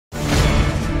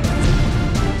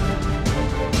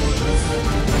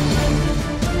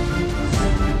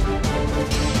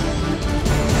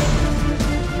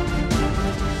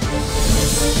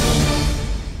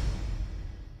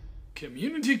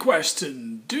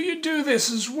question, do you do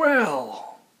this as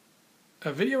well?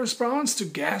 A video response to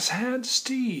GasHead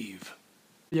Steve.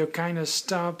 Video kinda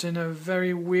stopped in a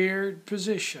very weird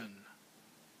position.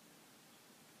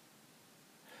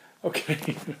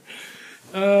 Okay.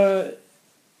 Do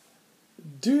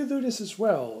you do this as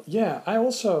well? Yeah, I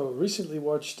also just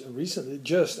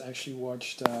actually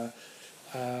watched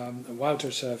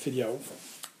Wouter's video.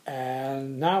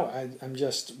 And now I'm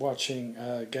just watching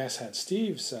GasHead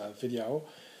Steve's video,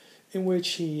 in which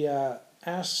he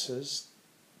asks us,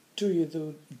 do you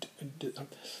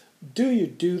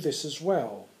do this as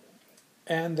well?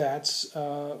 And that's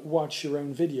watch your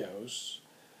own videos.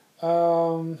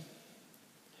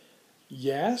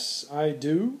 Yes, I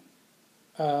do,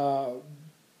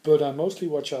 but I mostly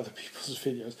watch other people's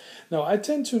videos. No, I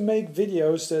tend to make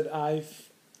videos that I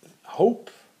hope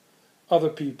other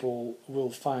people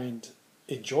will find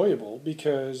enjoyable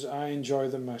because I enjoy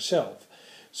them myself.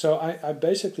 So I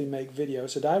basically make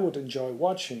videos that I would enjoy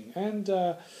watching, and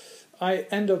I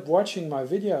end up watching my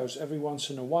videos every once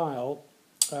in a while,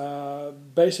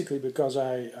 basically because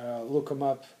I look them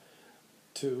up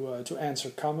to answer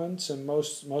comments, and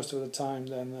most of the time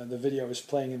then the video is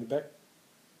playing in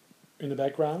the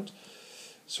background.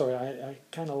 Sorry, I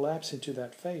kind of lapse into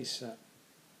that face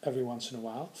every once in a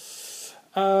while.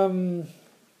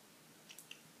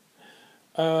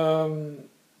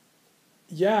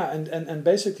 Yeah, and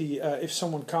basically if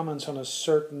someone comments on a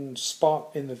certain spot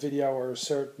in the video or a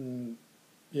certain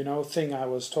thing I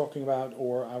was talking about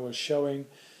or I was showing,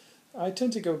 I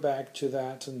tend to go back to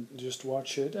that and just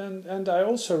watch it, and I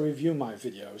also review my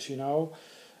videos.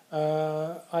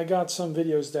 I got some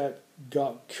videos that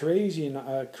got crazy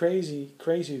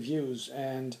views,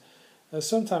 and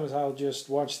sometimes I'll just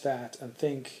watch that and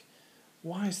think,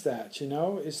 why is that?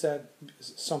 Is that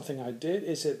something I did?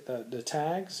 Is it the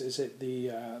tags? Is it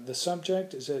the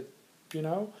subject? Is it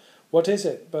what is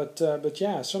it? But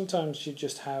yeah, sometimes you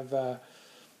just have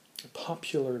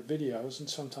popular videos, and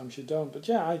sometimes you don't. But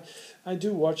yeah, I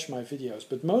do watch my videos,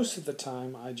 but most of the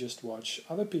time I just watch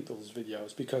other people's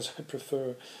videos because I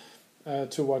prefer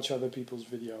to watch other people's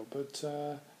video. But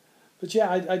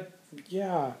yeah,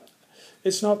 yeah.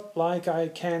 It's not like I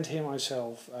can't hear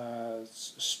myself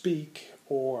speak,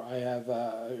 or I have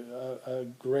a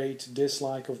great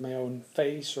dislike of my own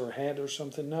face or head or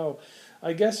something. No,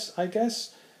 I guess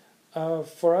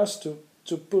for us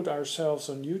to put ourselves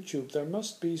on YouTube, there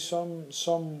must be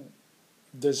some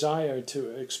desire to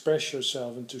express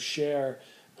yourself and to share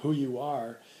who you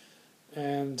are.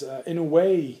 And in a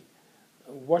way,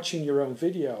 watching your own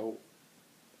video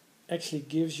actually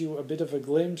gives you a bit of a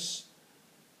glimpse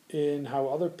in how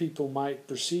other people might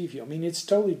perceive you. I mean, it's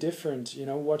totally different,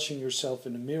 watching yourself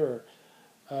in the mirror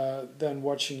than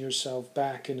watching yourself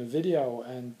back in a video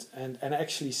and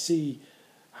actually see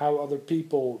how other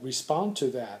people respond to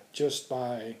that just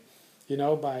by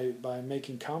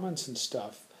making comments and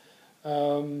stuff.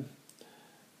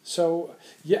 So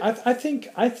yeah, I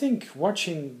think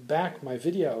watching back my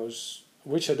videos,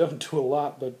 which I don't do a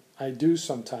lot, but I do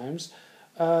sometimes,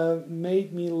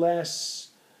 made me less.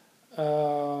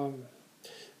 How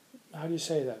do you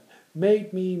say that?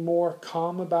 Made me more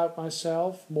calm about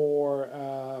myself, more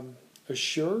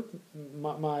assured.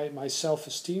 My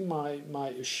self-esteem, my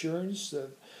assurance,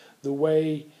 the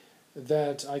way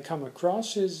that I come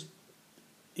across is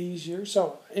easier.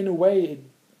 So in a way, it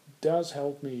does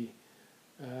help me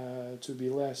to be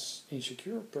less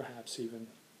insecure, perhaps even.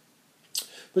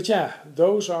 But yeah,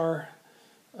 those are.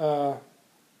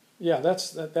 Yeah,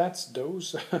 that's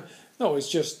those. No, it's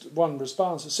just one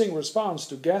response, a single response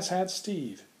to GasHead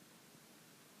Steve.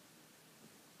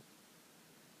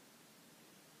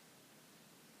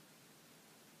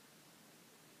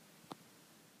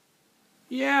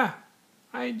 Yeah,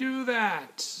 I do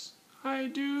that.